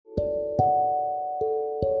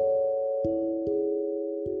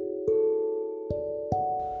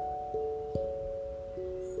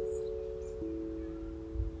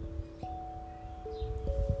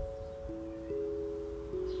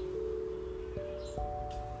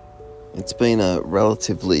It's been a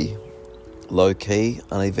relatively low-key,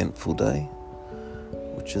 uneventful day,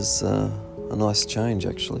 which is a nice change,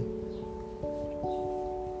 actually.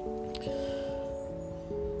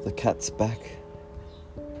 The cat's back.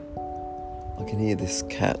 I can hear this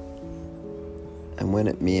cat, and when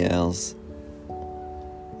it meows,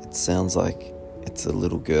 it sounds like it's a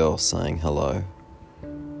little girl saying hello,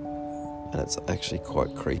 and it's actually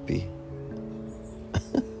quite creepy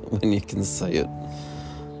when you can see it.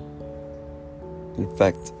 In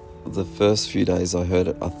fact, the first few days I heard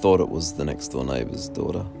it, I thought it was the next door neighbour's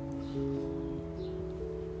daughter.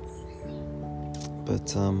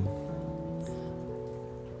 But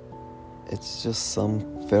it's just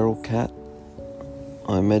some feral cat.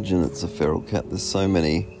 I imagine it's a feral cat. There's so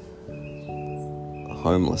many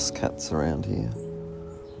homeless cats around here.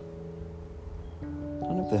 I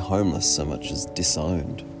don't know if they're homeless so much as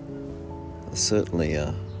disowned. They certainly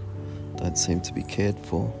don't seem to be cared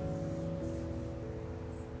for.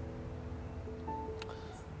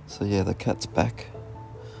 So yeah, the cat's back,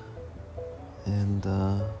 and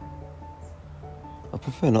I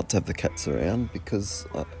prefer not to have the cats around because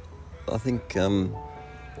I think the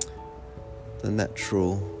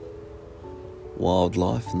natural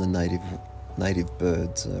wildlife and the native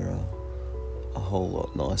birds are a whole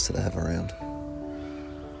lot nicer to have around.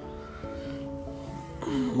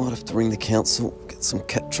 Might have to ring the council, get some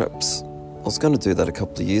cat traps. I was going to do that a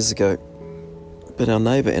couple of years ago, but our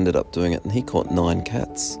neighbour ended up doing it and he caught 9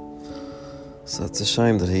 cats. So it's a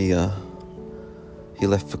shame that he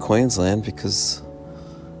left for Queensland, because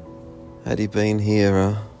had he been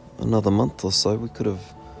here another month or so, we could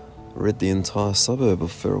have rid the entire suburb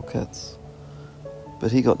of feral cats.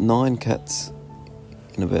 But he got 9 cats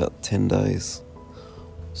in about 10 days.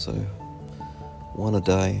 So 1 a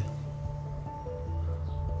day.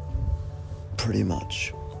 Pretty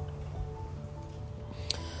much.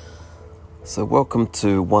 So welcome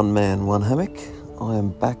to One Man, One Hammock. I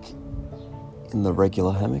am back in the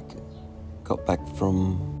regular hammock. Got back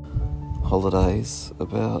from holidays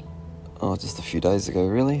about, just a few days ago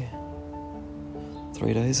really.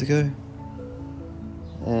 3 days ago.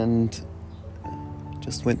 And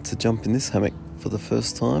just went to jump in this hammock for the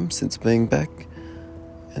first time since being back,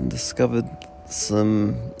 and discovered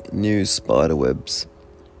some new spider webs.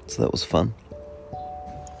 So that was fun.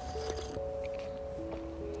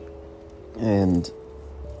 And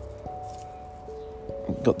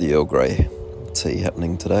got the Earl Grey tea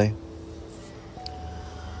happening today.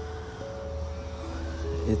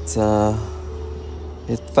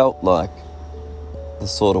 It felt like the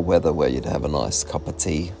sort of weather where you'd have a nice cup of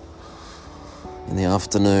tea in the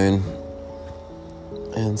afternoon,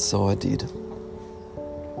 and so I did.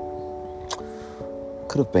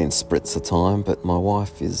 Could have been spritzer time, but my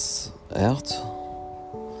wife is out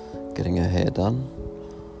getting her hair done,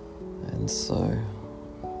 and so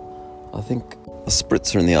I think a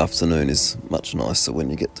spritzer in the afternoon is much nicer when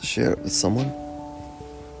you get to share it with someone.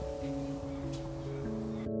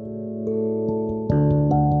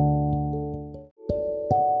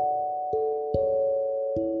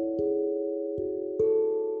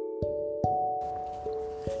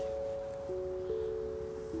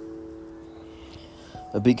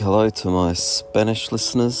 A big hello to my Spanish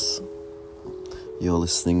listeners. You're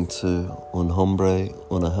listening to Un Hombre,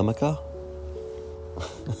 Una Hamaca.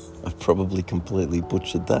 I probably completely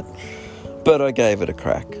butchered that, but I gave it a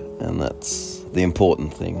crack, and that's the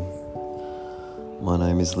important thing. My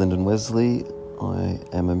name is Lyndon Wesley. I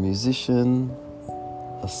am a musician,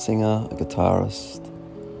 a singer, a guitarist.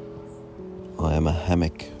 I am a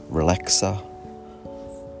hammock relaxer,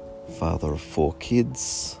 father of 4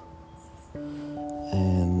 kids,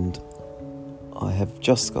 and I have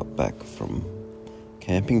just got back from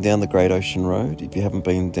camping down the Great Ocean Road. If you haven't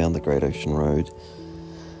been down the Great Ocean Road,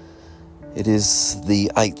 it is the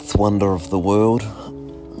 8th wonder of the world.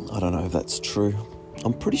 I don't know if that's true.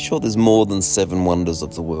 I'm pretty sure there's more than 7 wonders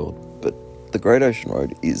of the world, but the Great Ocean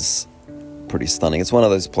Road is pretty stunning. It's one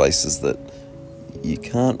of those places that you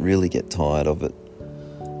can't really get tired of it.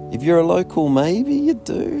 If you're a local, maybe you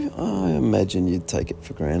do. I imagine you'd take it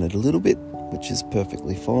for granted a little bit, which is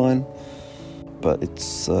perfectly fine. But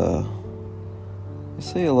it's, you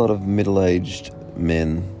see a lot of middle-aged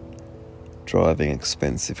men driving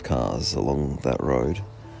expensive cars along that road,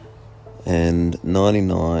 and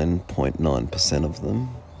 99.9% of them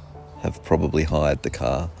have probably hired the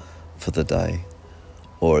car for the day,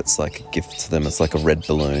 or it's like a gift to them. It's like a red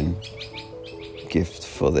balloon gift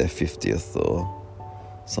for their 50th or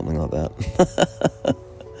something like that.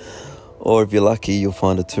 Or if you're lucky, you'll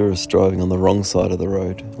find a tourist driving on the wrong side of the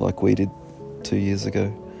road, like we did 2 years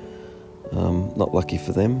ago. Not lucky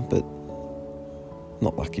for them, but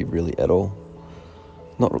Not lucky really at all.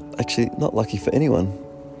 Not lucky for anyone.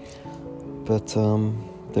 But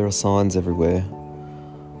there are signs everywhere,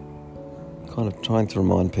 kind of trying to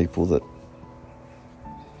remind people that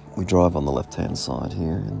we drive on the left-hand side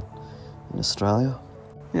here in Australia.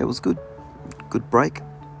 Yeah, it was good. Good break.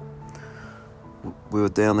 We were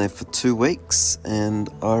down there for 2 weeks, and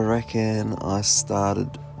I reckon I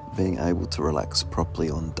started being able to relax properly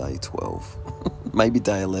on day 12. Maybe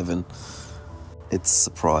day 11. It's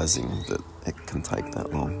surprising that it can take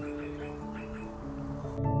that long.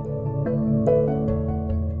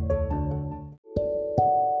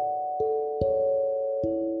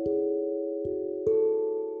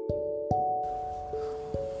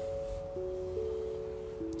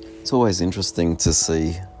 It's always interesting to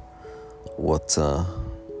see what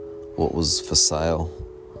was for sale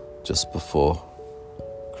just before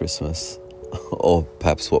Christmas, or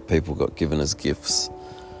perhaps what people got given as gifts.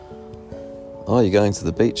 Oh, you're going to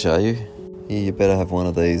the beach, are you? Yeah, you better have one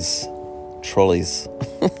of these trolleys.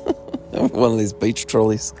 One of these beach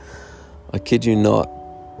trolleys. I kid you not,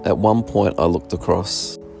 at one point I looked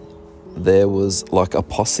across, there was like a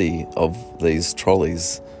posse of these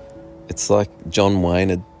trolleys. It's like John Wayne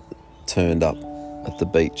had turned up at the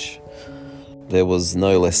beach. There was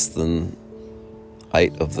no less than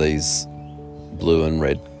 8 of these blue and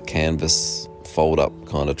red canvas fold-up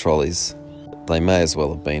kind of trolleys. They may as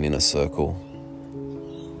well have been in a circle.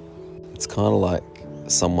 It's kind of like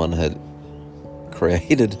someone had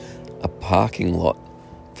created a parking lot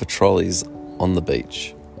for trolleys on the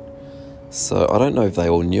beach. So I don't know if they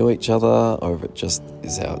all knew each other or if it just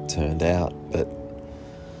is how it turned out, but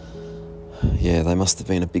yeah, they must have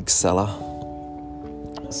been a big seller.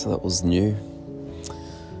 So that was new.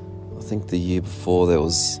 I think the year before there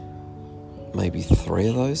was maybe 3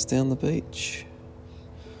 of those down the beach.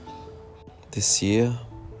 This year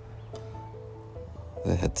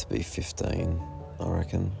there had to be 15, I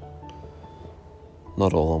reckon.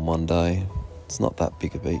 Not all on one day. It's not that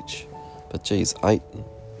big a beach. But geez, 8,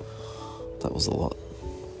 that was a lot.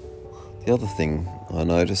 The other thing I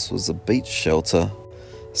noticed was a beach shelter.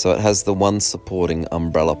 So it has the one supporting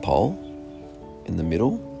umbrella pole in the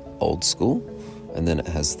middle, old school, and then it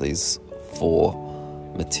has these 4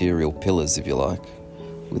 material pillars, if you like,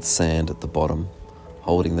 with sand at the bottom,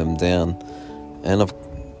 holding them down. And I've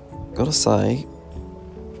got to say,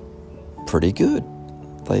 pretty good.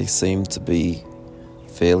 They seem to be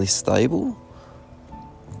fairly stable,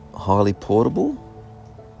 highly portable,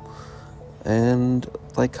 and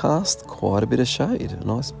they cast quite a bit of shade. A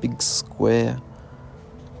nice big square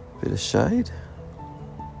bit of shade.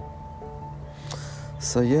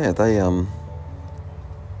 So yeah, they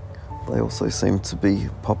also seem to be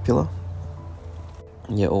popular.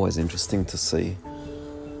 Yeah, always interesting to see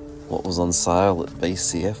what was on sale at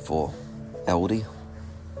BCF or Aldi.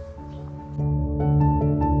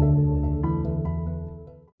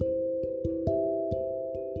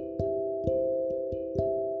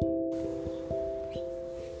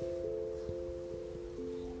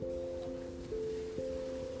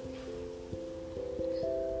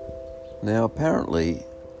 Now, apparently,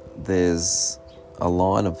 there's a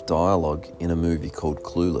line of dialogue in a movie called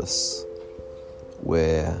Clueless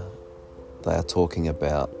where they are talking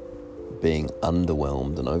about being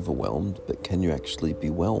underwhelmed and overwhelmed, but can you actually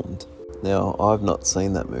be whelmed? Now, I've not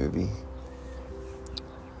seen that movie,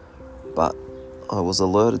 but I was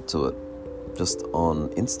alerted to it just on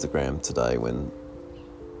Instagram today when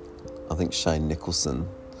I think Shane Nicholson,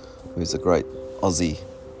 who's a great Aussie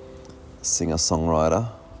singer-songwriter,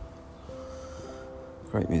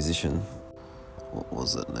 great musician. What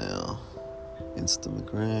was it now?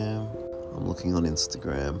 Instagram. I'm looking on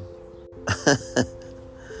Instagram.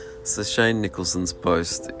 So Shane Nicholson's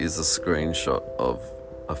post is a screenshot of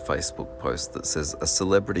a Facebook post that says, "A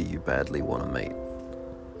celebrity you badly want to meet."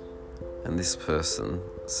 And this person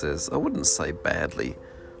says, "I wouldn't say badly,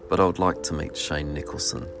 but I would like to meet Shane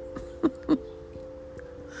Nicholson."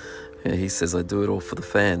 Yeah, he says, "I do it all for the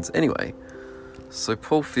fans." Anyway, so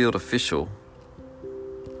Paul Field Official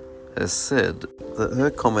has said that her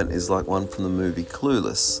comment is like one from the movie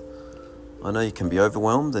Clueless. I know you can be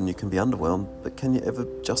overwhelmed and you can be underwhelmed, but can you ever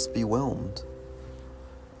just be whelmed?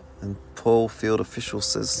 And Paul Field Official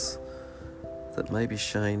says that maybe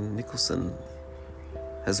Shane Nicholson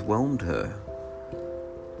has whelmed her.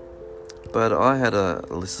 But I had a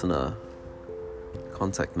listener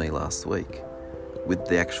contact me last week with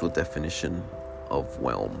the actual definition of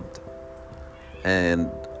whelmed. And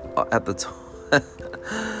at the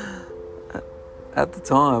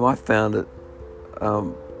time, I found it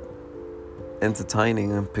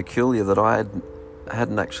entertaining and peculiar that I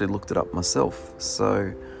hadn't actually looked it up myself.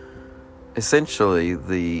 So essentially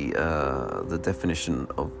the definition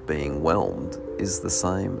of being whelmed is the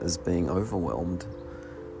same as being overwhelmed.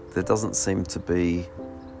 There doesn't seem to be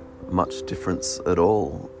much difference at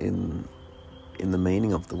all in the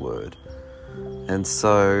meaning of the word. And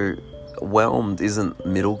so whelmed isn't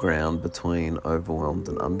middle ground between overwhelmed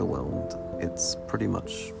and underwhelmed. It's pretty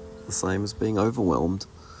much the same as being overwhelmed.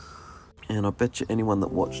 And I bet you anyone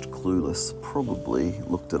that watched Clueless probably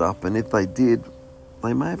looked it up, and if they did,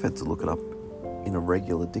 they may have had to look it up in a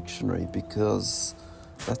regular dictionary, because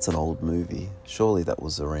that's an old movie. Surely that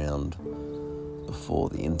was around before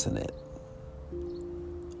the internet.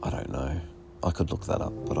 I don't know. I could look that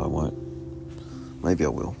up, but I won't. Maybe I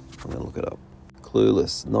will. I'm going to look it up.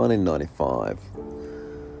 Clueless, 1995.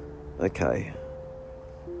 Okay.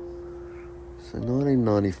 So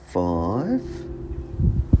 1995,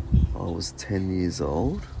 I was 10 years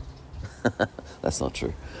old. That's not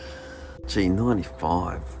true. Gee,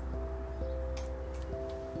 95.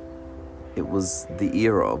 It was the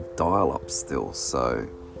era of dial-up still, so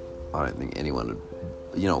I don't think anyone would...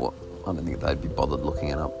 You know what? I don't think they'd be bothered looking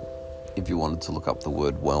it up. If you wanted to look up the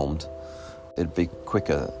word whelmed, it'd be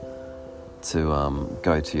quicker to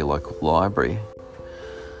go to your local library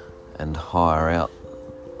and hire out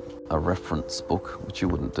a reference book, which you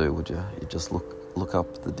wouldn't do, would you? You just look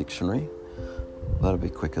up the dictionary. That'd be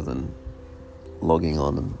quicker than logging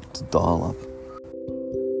on and to dial up.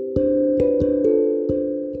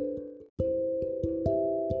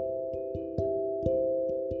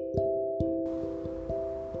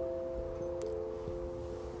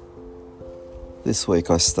 This week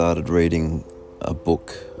I started reading a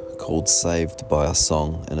book called Saved by a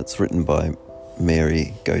Song, and it's written by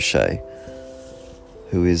Mary Gauthier,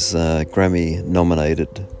 who is a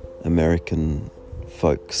Grammy-nominated American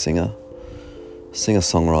folk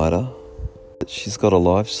singer-songwriter. She's got a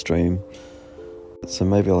live stream, so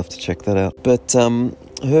maybe I'll have to check that out. But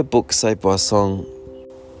her book, Saved by a Song,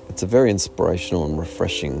 it's a very inspirational and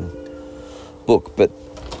refreshing book. But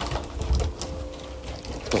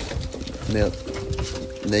now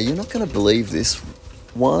you're not going to believe this.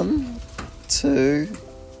 1, 2,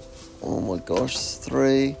 oh my gosh,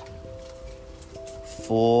 3,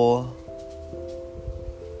 4.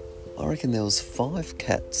 I reckon there was 5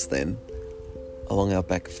 cats then along our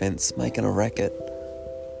back fence making a racket,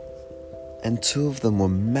 and 2 of them were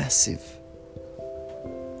massive.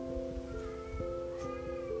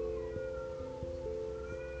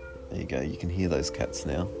 There you go, you can hear those cats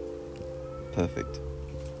now. Perfect.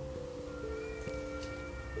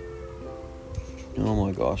 Oh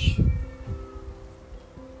my gosh.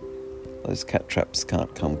 Those cat traps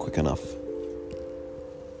can't come quick enough.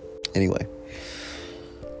 Anyway,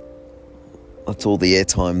 that's all the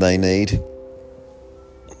airtime they need.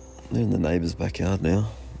 They're in the neighbour's backyard now.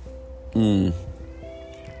 Oh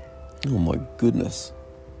my goodness.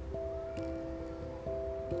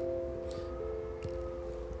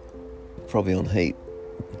 Probably on heat.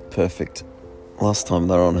 Perfect. Last time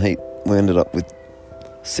they were on heat, we ended up with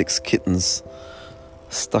 6 kittens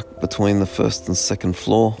stuck between the first and second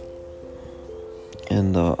floor.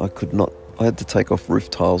 And I had to take off roof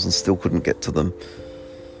tiles and still couldn't get to them.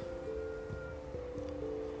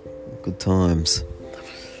 Good times.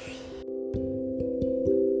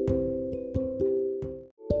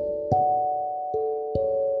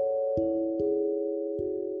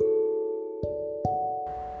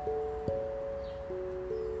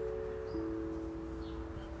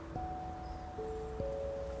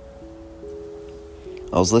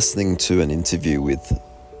 I was listening to an interview with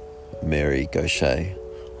Mary Gauthier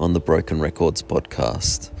on the Broken Records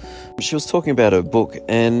podcast. She was talking about her book,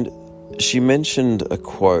 and she mentioned a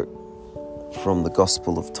quote from the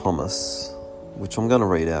Gospel of Thomas, which I'm going to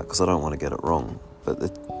read out because I don't want to get it wrong. But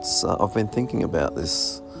it's I've been thinking about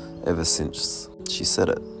this ever since she said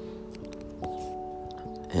it.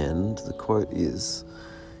 And the quote is,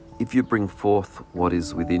 "If you bring forth what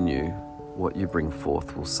is within you, what you bring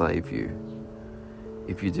forth will save you.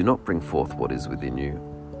 If you do not bring forth what is within you,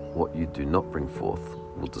 what you do not bring forth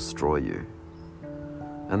will destroy you."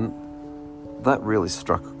 And that really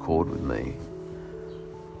struck a chord with me.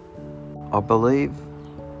 I believe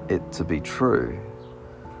it to be true,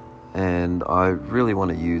 and I really want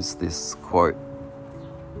to use this quote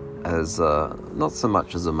as not so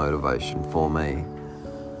much as a motivation for me,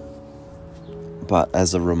 but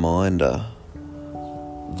as a reminder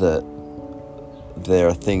that there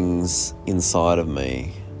are things inside of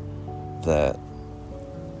me that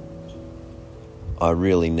I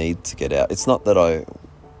really need to get out. It's not that I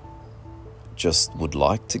just would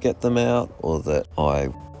like to get them out, or that I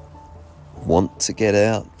want to get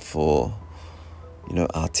out for,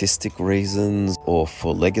 artistic reasons or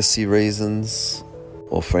for legacy reasons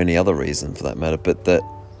or for any other reason for that matter, but that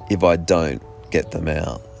if I don't get them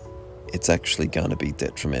out, it's actually going to be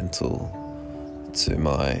detrimental to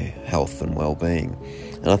my health and well-being.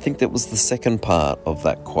 And I think that was the second part of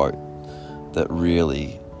that quote that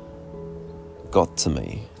really got to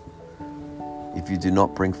me. If you do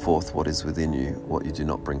not bring forth what is within you, what you do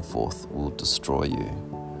not bring forth will destroy you.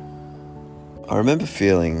 I remember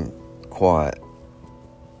feeling quite,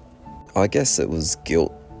 I guess it was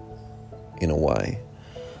guilt in a way,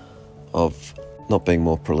 of not being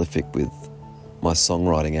more prolific with my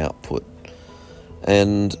songwriting output.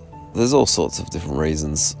 And there's all sorts of different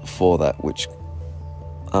reasons for that which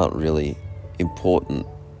aren't really important,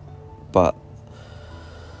 but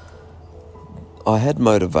I had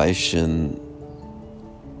motivation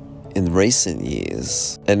in recent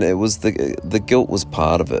years, and it was the guilt was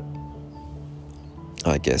part of it,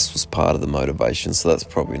 I guess, was part of the motivation, so that's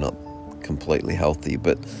probably not completely healthy,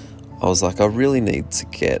 but I was like, I really need to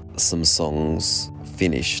get some songs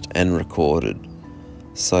finished and recorded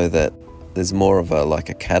so that there's more of a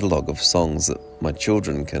catalogue of songs that my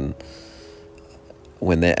children can,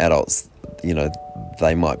 when they're adults,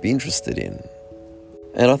 they might be interested in.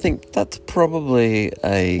 And I think that's probably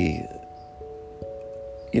an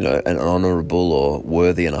honourable or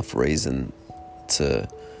worthy enough reason to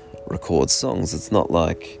record songs. It's not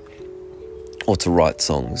like, or to write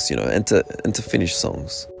songs, and to finish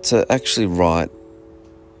songs. To actually write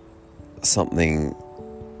something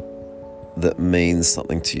that means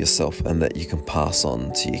something to yourself and that you can pass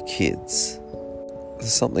on to your kids.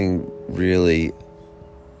 There's something really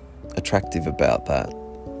attractive about that.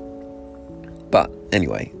 But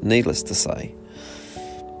anyway, needless to say,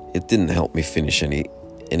 it didn't help me finish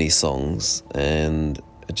any songs, and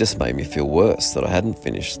it just made me feel worse that I hadn't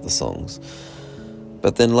finished the songs.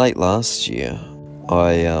 But then late last year,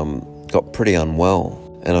 I got pretty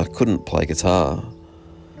unwell and I couldn't play guitar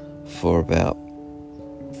for about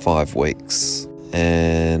 5 weeks.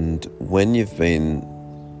 And when you've been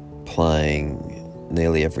playing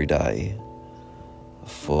nearly every day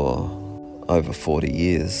for over 40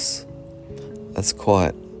 years, that's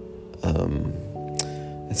quite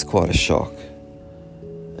it's quite a shock,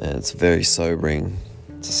 and it's very sobering,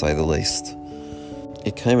 to say the least.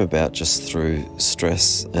 It came about just through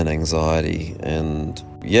stress and anxiety, and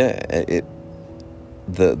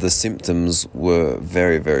the symptoms were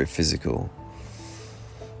very, very physical.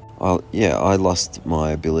 I lost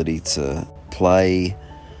my ability to play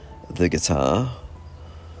the guitar.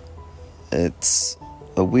 It's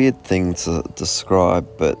a weird thing to describe,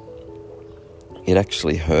 but it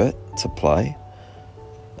actually hurt to play.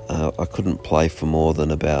 I couldn't play for more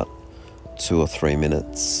than about 2 or 3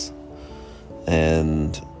 minutes.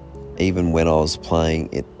 And even when I was playing,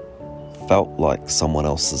 it felt like someone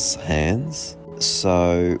else's hands.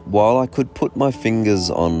 So while I could put my fingers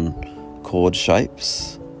on chord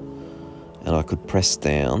shapes and I could press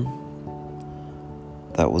down,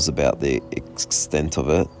 that was about the extent of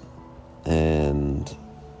it. And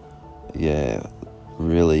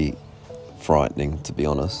really frightening, to be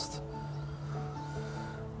honest.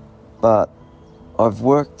 But I've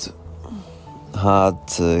worked hard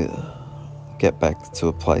to get back to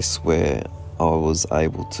a place where I was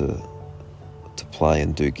able to play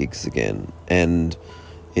and do gigs again, and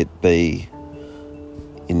it be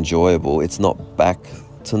enjoyable. It's not back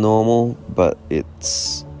to normal, but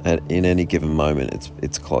it's in any given moment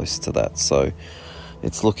it's close to that. So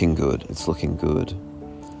it's looking good.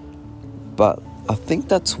 But I think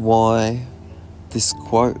that's why this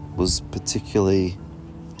quote was particularly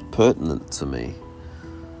pertinent to me.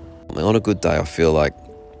 On a good day, I feel like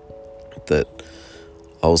that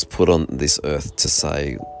I was put on this earth to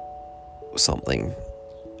say something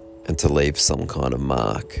and to leave some kind of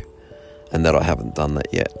mark, and that I haven't done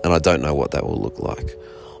that yet, and I don't know what that will look like.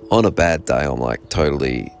 On a bad day, I'm like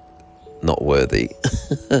totally not worthy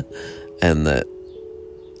and that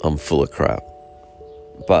I'm full of crap.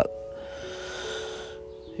 But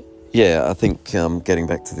I think getting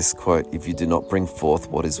back to this quote, if you do not bring forth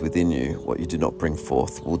what is within you, what you do not bring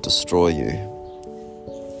forth will destroy you.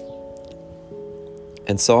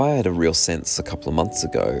 And so I had a real sense a couple of months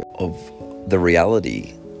ago of the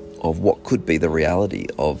reality of what could be the reality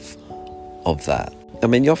of that. I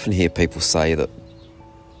mean, you often hear people say that,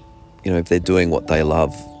 if they're doing what they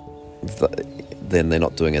love, then they're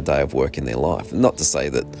not doing a day of work in their life. Not to say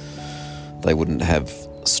that they wouldn't have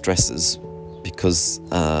stresses, because,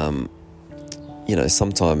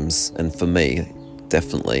 sometimes, and for me,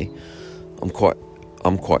 definitely, I'm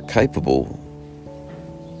quite capable,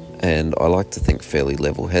 and I like to think fairly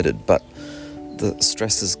level-headed, but the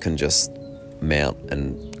stresses can just mount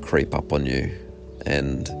and creep up on you,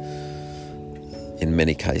 and in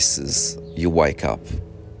many cases you wake up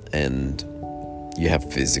and you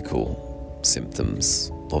have physical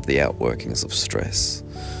symptoms of the outworkings of stress.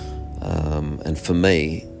 And for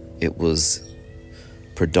me, it was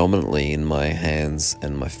predominantly in my hands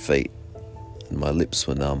and my feet, and my lips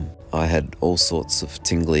were numb. I had all sorts of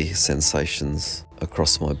tingly sensations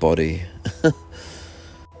across my body.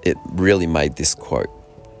 It really made this quote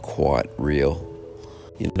quite real.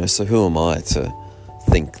 So who am I to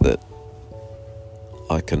think that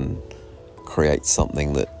I can create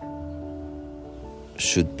something that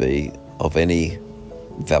should be of any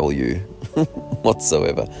value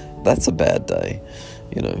whatsoever? That's a bad day,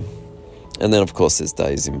 And then, of course, there's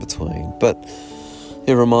days in between. But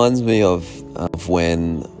it reminds me of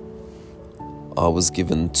when I was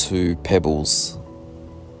given 2 Pebbles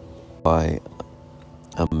by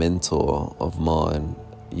a mentor of mine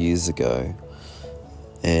years ago,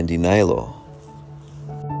 Andy Naylor.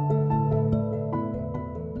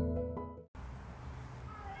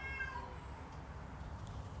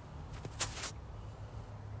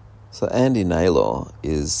 So Andy Naylor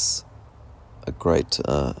is a great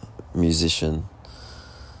musician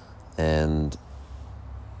and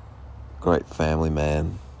great family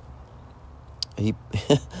man.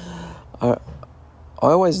 I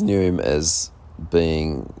always knew him as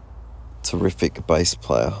being a terrific bass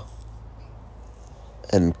player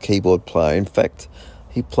and keyboard player. In fact,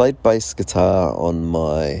 he played bass guitar on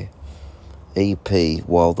my EP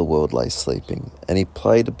While the World Lay Sleeping, and he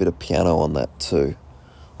played a bit of piano on that too.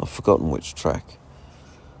 I've forgotten which track.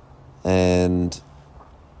 And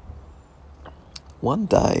one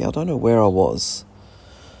day, I don't know where I was,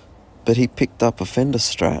 but he picked up a Fender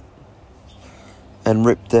Strat and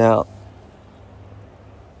ripped out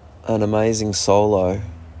an amazing solo.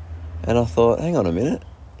 And I thought, hang on a minute,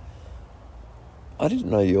 I didn't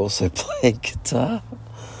know you also played guitar.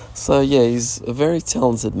 So yeah, he's a very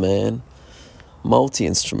talented man,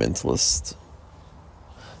 multi-instrumentalist.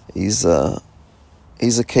 He's a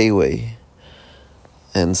Kiwi,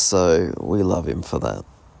 and so we love him for that.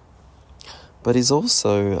 But he's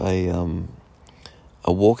also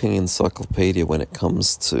a walking encyclopedia when it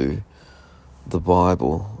comes to the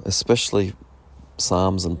Bible, especially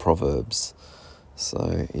Psalms and Proverbs.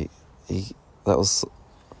 So that was,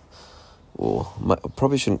 I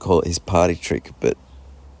probably shouldn't call it his party trick, but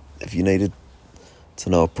if you needed to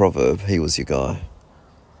know a proverb, he was your guy.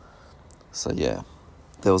 So yeah,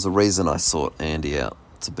 there was a reason I sought Andy out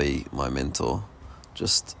to be my mentor.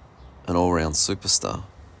 Just an all-round superstar.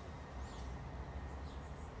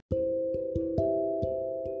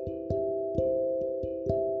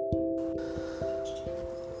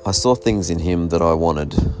 I saw things in him that I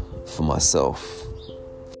wanted for myself.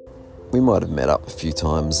 We might have met up a few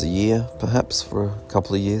times a year, perhaps for a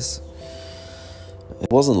couple of years.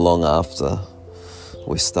 It wasn't long after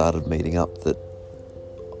we started meeting up that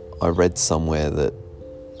I read somewhere that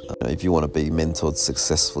if you want to be mentored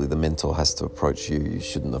successfully, the mentor has to approach you. You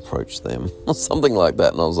shouldn't approach them, or something like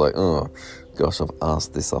that. And I was like, oh gosh, I've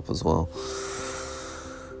asked this up as well.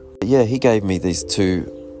 But yeah, he gave me these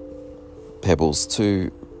 2 pebbles,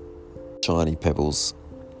 2 shiny pebbles,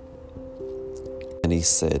 and he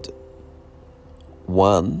said,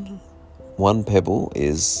 one pebble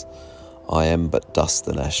is I am but dust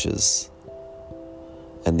and ashes,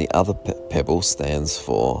 and the other pebble stands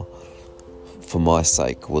for my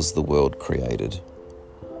sake was the world created.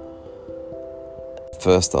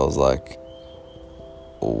 First I was like,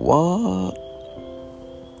 what?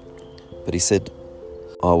 But he said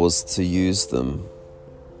I was to use them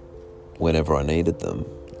whenever I needed them,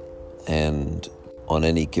 and on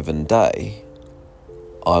any given day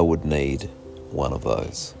I would need one of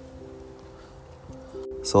those.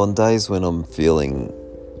 So on days when I'm feeling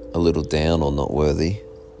a little down or not worthy,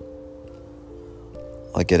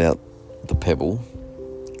 I get out the pebble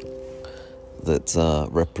that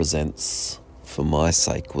represents for my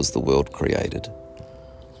sake was the world created.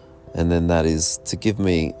 And then that is to give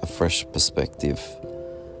me a fresh perspective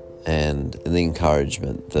and the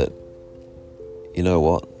encouragement that, you know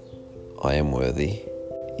what, I am worthy.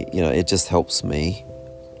 It just helps me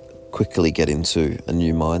quickly get into a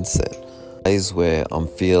new mindset. Days where I'm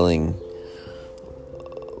feeling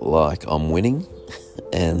like I'm winning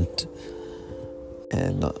and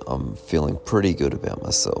I'm feeling pretty good about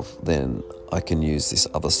myself, then I can use this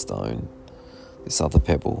other stone, this other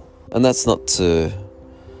pebble. And that's not to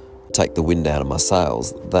take the wind out of my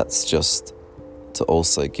sails. That's just to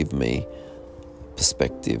also give me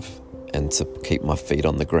perspective and to keep my feet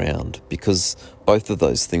on the ground, because both of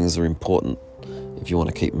those things are important if you want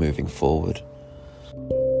to keep moving forward.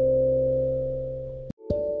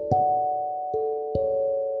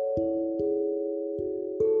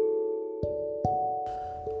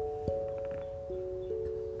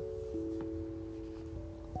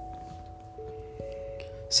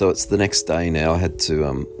 So it's the next day now. I had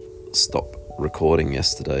to stop recording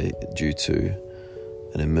yesterday due to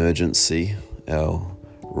an emergency. Our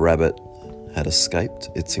rabbit had escaped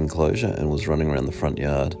its enclosure and was running around the front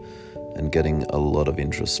yard and getting a lot of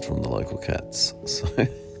interest from the local cats. So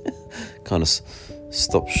kind of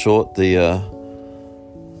stopped short the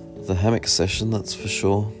hammock session, that's for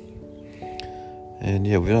sure. And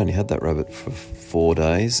yeah, we've only had that rabbit for 4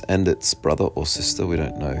 days, and its brother or sister, we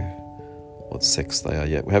don't know what sex they are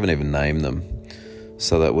yet. We haven't even named them.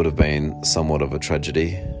 So that would have been somewhat of a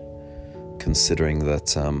tragedy, considering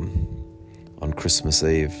that on Christmas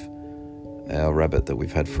Eve, our rabbit that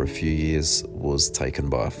we've had for a few years was taken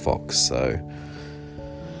by a fox. So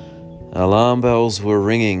alarm bells were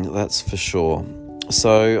ringing, that's for sure.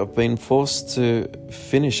 So I've been forced to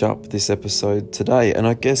finish up this episode today. And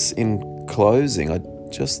I guess in closing, I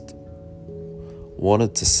just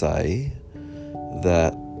wanted to say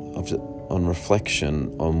that on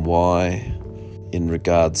reflection on why, in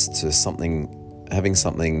regards to having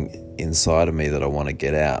something inside of me that I want to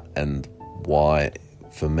get out, and why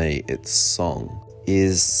for me it's song,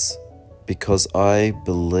 is because I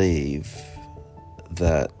believe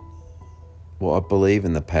I believe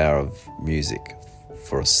in the power of music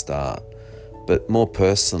for a start, but more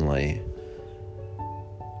personally,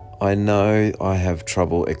 I know I have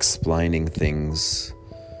trouble explaining things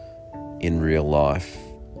in real life,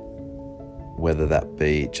 whether that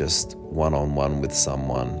be just one-on-one with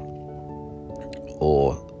someone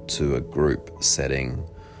or to a group setting,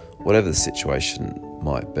 whatever the situation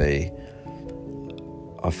might be.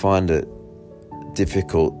 I find it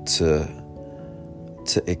difficult to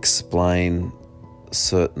explain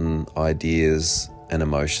certain ideas and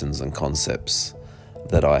emotions and concepts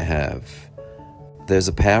that I have. There's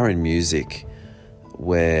a power in music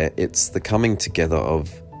where it's the coming together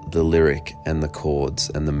of the lyric and the chords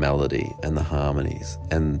and the melody and the harmonies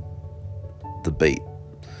and the beat.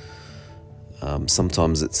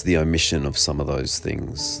 Sometimes it's the omission of some of those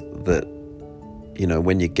things that,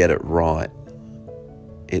 when you get it right,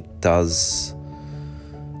 it does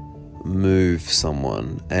move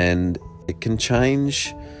someone, and it can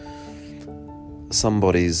change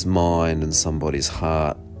somebody's mind and somebody's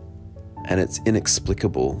heart, and it's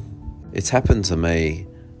inexplicable. It's happened to me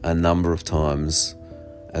a number of times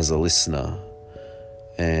as a listener,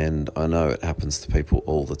 and I know it happens to people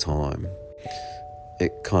all the time.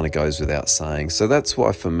 It kind of goes without saying. So that's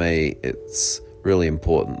why for me it's really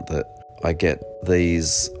important that I get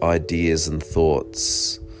these ideas and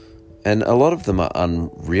thoughts, and a lot of them are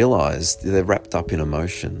unrealized. They're wrapped up in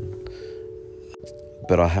emotion,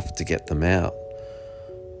 but I have to get them out.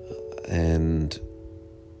 And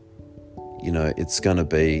it's going to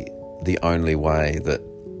be the only way that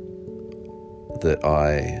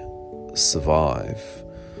I survive.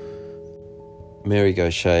 Mary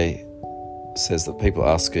Gauthier says that people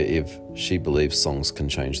ask her if she believes songs can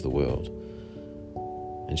change the world.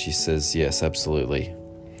 And she says, yes, absolutely.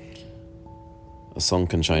 A song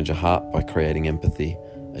can change a heart by creating empathy.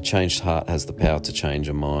 A changed heart has the power to change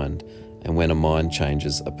a mind. And when a mind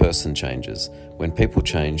changes, a person changes. When people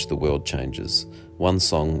change, the world changes. One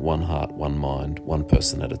song, one heart, one mind, one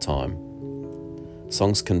person at a time.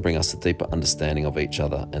 Songs can bring us a deeper understanding of each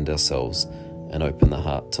other and ourselves and open the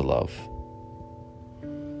heart to love.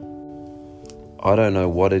 I don't know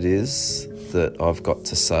what it is that I've got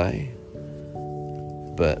to say,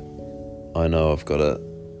 but I know I've got to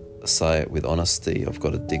say it with honesty. I've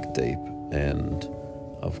got to dig deep, and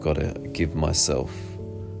I've got to give myself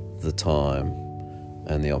the time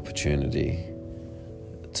and the opportunity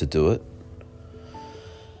to do it.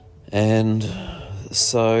 And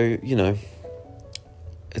so,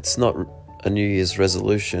 it's not a New Year's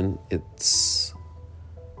resolution. It's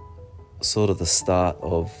sort of the start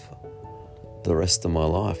of the rest of my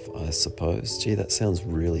life, I suppose. Gee, that sounds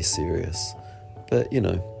really serious. But,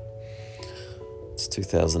 it's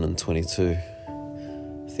 2022.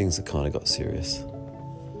 Things have kind of got serious.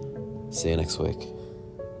 See you next week.